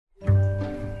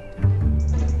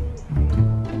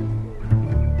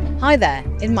Hi there,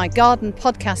 in my garden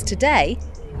podcast today,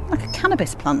 like a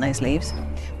cannabis plant, those leaves.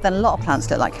 Then a lot of plants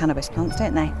look like cannabis plants,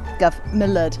 don't they? Gov, my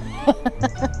lud.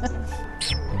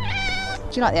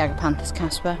 Do you like the Agapanthus,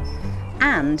 Casper?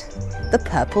 And the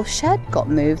purple shed got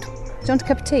moved. Do you want a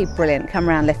cup of tea? Brilliant, come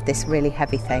around, lift this really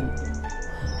heavy thing.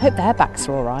 Hope their backs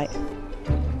are all right.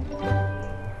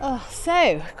 Oh,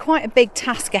 so quite a big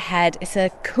task ahead. It's a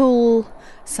cool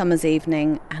summer's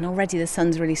evening and already the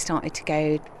sun's really started to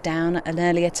go down at an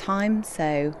earlier time,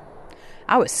 so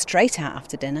I was straight out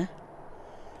after dinner,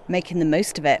 making the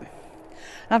most of it. And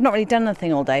I've not really done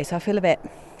anything all day, so I feel a bit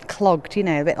clogged,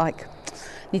 a bit like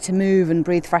need to move and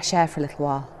breathe fresh air for a little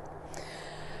while.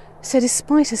 So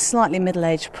despite a slightly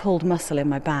middle-aged pulled muscle in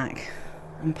my back,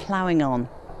 I'm ploughing on.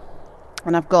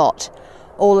 And I've got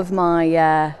all of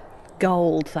my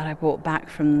gold that I brought back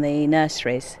from the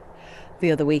nurseries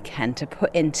the other weekend to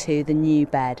put into the new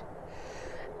bed.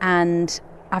 And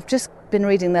I've just been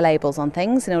reading the labels on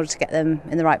things in order to get them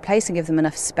in the right place and give them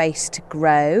enough space to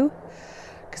grow.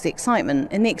 Because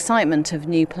in the excitement of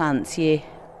new plants, you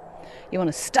want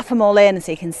to stuff them all in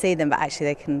so you can see them, but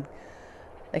actually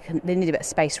they need a bit of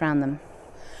space around them.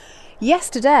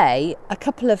 Yesterday, a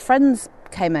couple of friends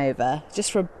came over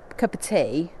just for a cup of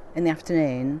tea in the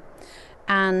afternoon.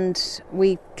 And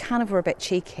we kind of were a bit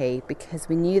cheeky because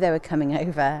we knew they were coming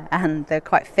over and they're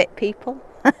quite fit people.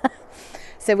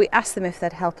 So we asked them if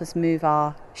they'd help us move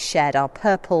our shed, our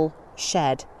purple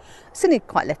shed. It's only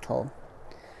quite little.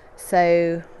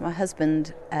 So my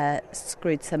husband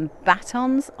screwed some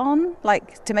batons on,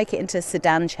 like to make it into a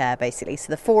sedan chair basically.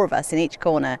 So the four of us in each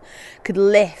corner could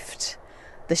lift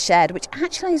the shed, which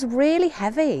actually is really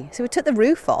heavy. So we took the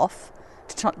roof off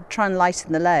to try and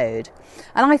lighten the load.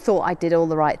 And I thought I did all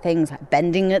the right things, like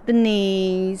bending at the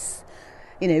knees,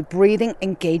 breathing,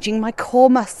 engaging my core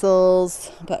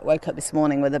muscles. But woke up this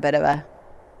morning with a bit of a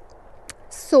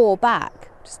sore back,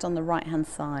 just on the right-hand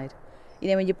side.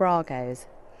 When your bra goes.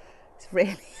 It's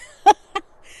really...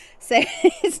 So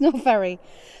it's not very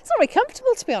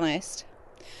comfortable, to be honest.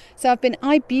 So I've been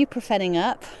ibuprofening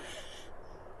up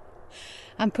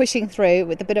and pushing through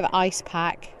with a bit of ice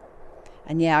pack.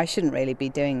 And yeah, I shouldn't really be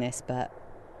doing this, but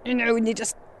you've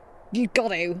just got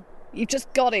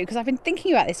to, because I've been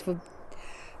thinking about this for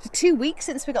 2 weeks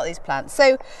since we got these plants.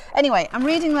 So anyway, I'm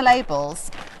reading the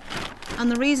labels,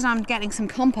 and the reason I'm getting some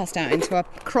compost out into a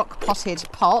crock-potted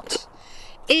pot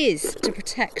is to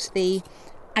protect the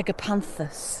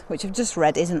Agapanthus, which I've just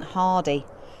read isn't hardy,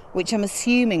 which I'm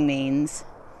assuming means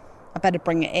I better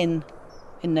bring it in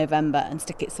November and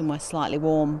stick it somewhere slightly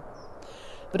warm.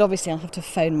 But obviously I'll have to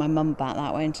phone my mum about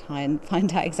that, won't I, and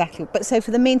find out exactly. But so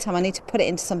for the meantime, I need to put it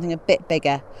into something a bit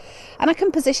bigger. And I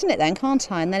can position it then, can't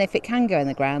I? And then if it can go in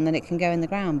the ground, then it can go in the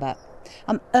ground. But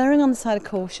I'm erring on the side of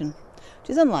caution, which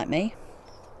is unlike me,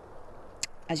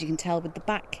 as you can tell with the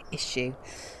back issue.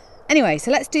 Anyway, so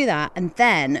let's do that. And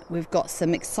then we've got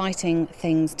some exciting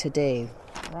things to do.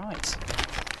 Right.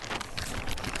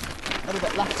 A little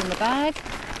bit left in the bag.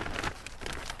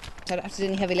 So I don't have to do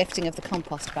any heavy lifting of the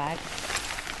compost bag.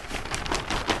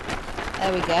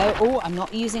 There we go. Oh, I'm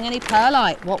not using any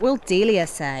perlite. What will Delia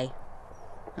say?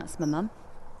 That's my mum.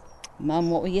 Mum,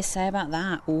 what will you say about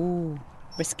that? Oh,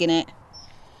 risking it.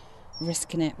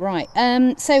 Right.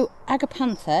 So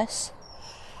Agapanthus.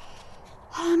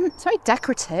 It's very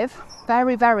decorative.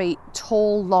 Very, very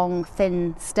tall, long,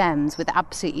 thin stems with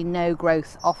absolutely no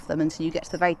growth off them until you get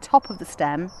to the very top of the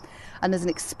stem. And there's an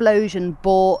explosion,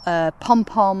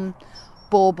 pom-pom,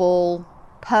 bauble,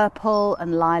 purple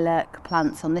and lilac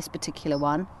plants on this particular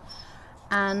one,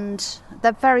 and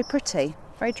they're very pretty,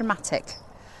 very dramatic,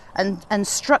 and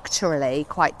structurally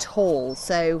quite tall,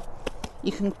 so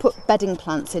you can put bedding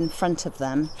plants in front of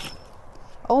them.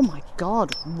 Oh my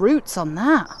god, roots on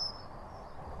that.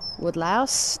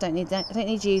 Woodlouse, don't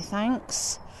need you,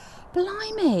 thanks.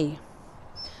 Blimey,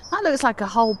 that looks like a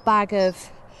whole bag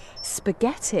of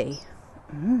spaghetti.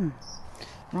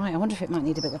 Right, I wonder if it might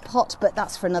need a bigger pot, but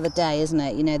that's for another day, isn't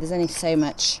it? There's only so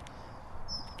much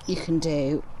you can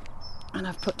do. And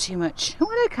I've put too much... Oh,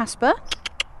 hello, Casper.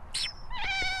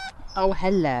 Oh,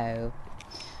 hello.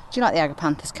 Do you like the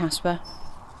Agapanthus, Casper?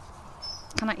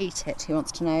 Can I eat it? He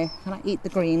wants to know. Can I eat the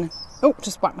green? Oh,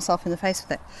 just whacked myself in the face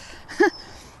with it.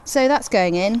 So that's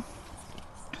going in.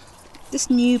 This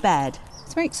new bed.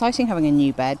 It's very exciting having a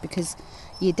new bed because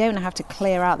you don't have to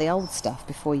clear out the old stuff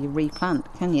before you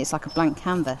replant, can you? It's like a blank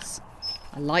canvas.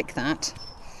 I like that.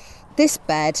 This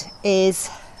bed is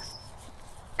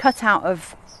cut out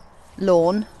of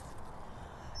lawn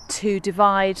to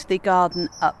divide the garden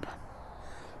up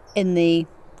in the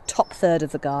top third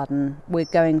of the garden. We're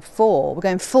going full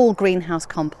greenhouse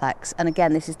complex. And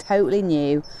again, this is totally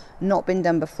new, not been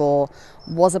done before,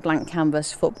 was a blank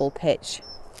canvas football pitch.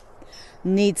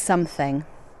 Needs something.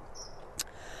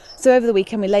 So over the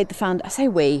weekend we laid the I say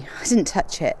we, I didn't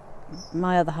touch it.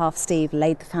 My other half, Steve,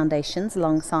 laid the foundations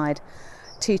alongside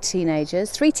three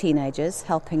teenagers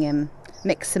helping him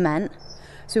mix cement.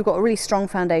 So we've got a really strong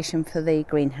foundation for the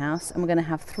greenhouse, and we're going to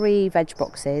have 3 veg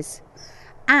boxes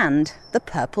and the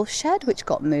purple shed, which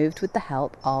got moved with the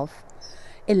help of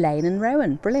Elaine and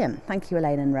Rowan. Brilliant. Thank you,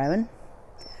 Elaine and Rowan.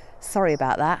 Sorry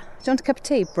about that. Do you want a cup of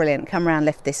tea? Brilliant. Come around,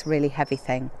 lift this really heavy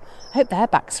thing. I hope their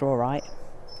backs are all right.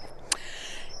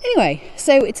 Anyway,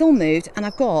 so it's all moved, and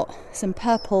I've got some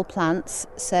purple plants.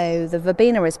 So the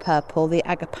verbena is purple, the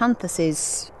agapanthus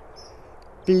is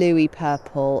bluey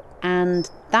purple, and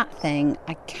that thing,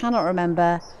 I cannot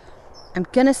remember. I'm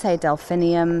going to say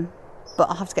delphinium, but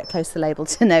I'll have to get close to the label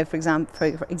to know for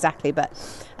exactly, but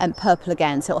purple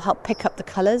again, so it'll help pick up the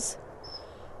colours.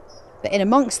 But in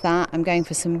amongst that, I'm going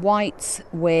for some whites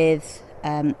with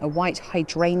a white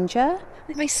hydrangea.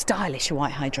 A very stylish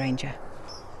white hydrangea.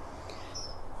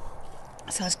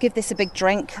 So let's give this a big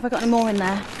drink. Have I got any more in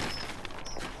there?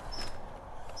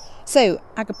 So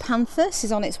agapanthus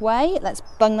is on its way. Let's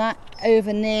bung that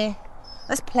over near.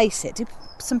 Let's place it. Do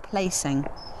some placing.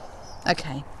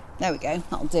 Okay, there we go.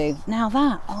 That'll do. Now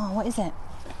that. Oh, what is it?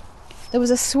 There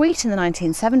was a sweet in the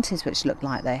 1970s which looked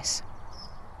like this.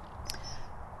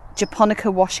 Japonica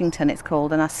Washington, it's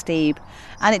called, an astebe,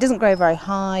 and it doesn't grow very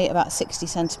high, about 60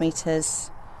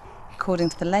 centimetres, according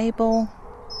to the label.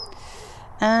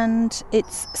 And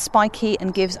it's spiky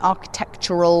and gives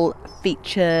architectural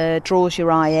feature, draws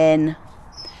your eye in.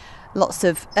 Lots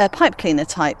of pipe cleaner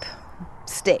type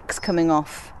sticks coming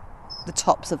off the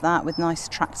tops of that with nice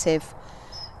attractive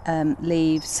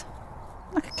leaves.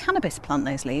 Like a cannabis plant,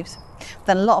 those leaves.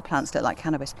 Then a lot of plants look like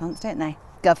cannabis plants, don't they?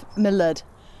 Millard.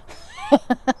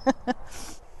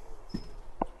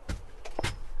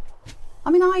 I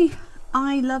mean,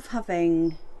 I love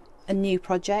having a new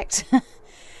project.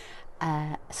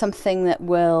 Something that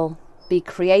will be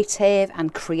creative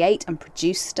and create and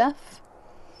produce stuff.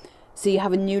 So you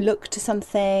have a new look to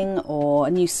something or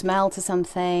a new smell to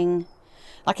something.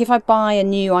 Like if I buy a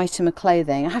new item of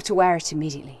clothing, I have to wear it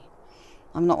immediately.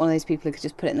 I'm not one of those people who could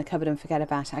just put it in the cupboard and forget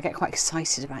about it. I get quite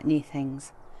excited about new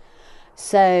things.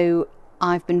 So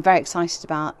I've been very excited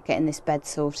about getting this bed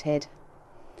sorted.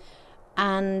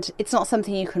 And it's not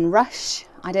something you can rush,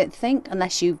 I don't think,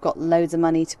 unless you've got loads of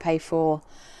money to pay for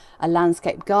a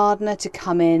landscape gardener to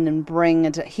come in and bring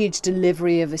a huge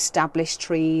delivery of established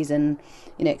trees and,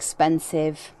 you know,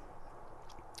 expensive,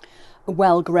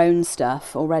 well-grown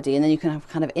stuff already, and then you can have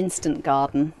kind of instant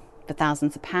garden for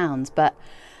thousands of pounds. But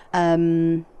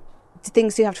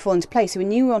things do have to fall into place. So we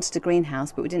knew we wanted a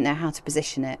greenhouse, but we didn't know how to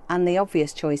position it. And the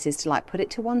obvious choice is to like put it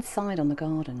to one side on the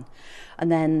garden,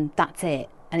 and then that's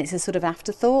it. And it's a sort of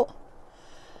afterthought.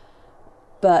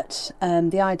 But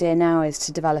the idea now is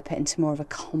to develop it into more of a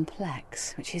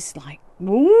complex, which is like,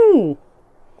 ooh,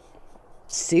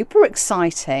 super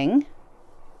exciting.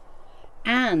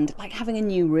 And like having a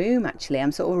new room, actually.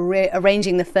 I'm sort of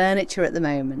arranging the furniture at the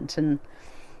moment and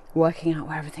working out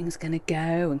where everything's going to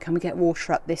go. And can we get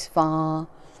water up this far?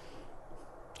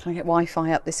 Can I get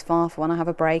Wi-Fi up this far for when I have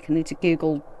a break and need to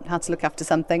Google how to look after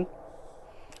something?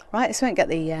 Right, this won't get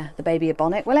the baby a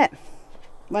bonnet, will it?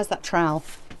 Where's that trowel?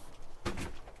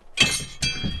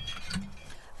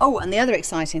 Oh, and the other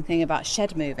exciting thing about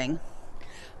shed moving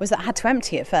was that I had to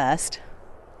empty it first.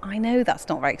 I know that's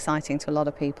not very exciting to a lot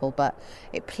of people, but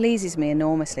it pleases me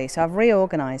enormously, so I've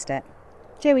reorganised it.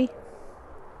 Joey.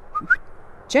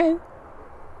 Joe.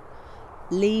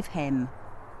 Leave him.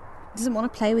 He doesn't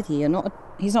want to play with you.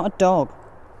 He's not a dog.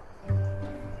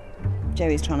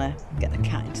 Joey's trying to get the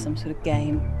cat into some sort of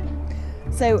game.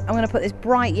 So I'm going to put this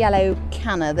bright yellow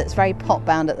canna that's very pot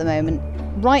bound at the moment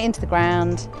right into the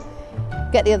ground,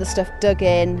 get the other stuff dug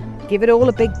in, give it all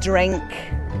a big drink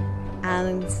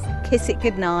and kiss it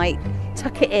goodnight,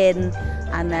 tuck it in,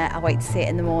 and I'll wait to see it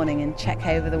in the morning and check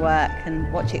over the work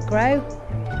and watch it grow.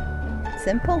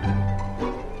 Simple.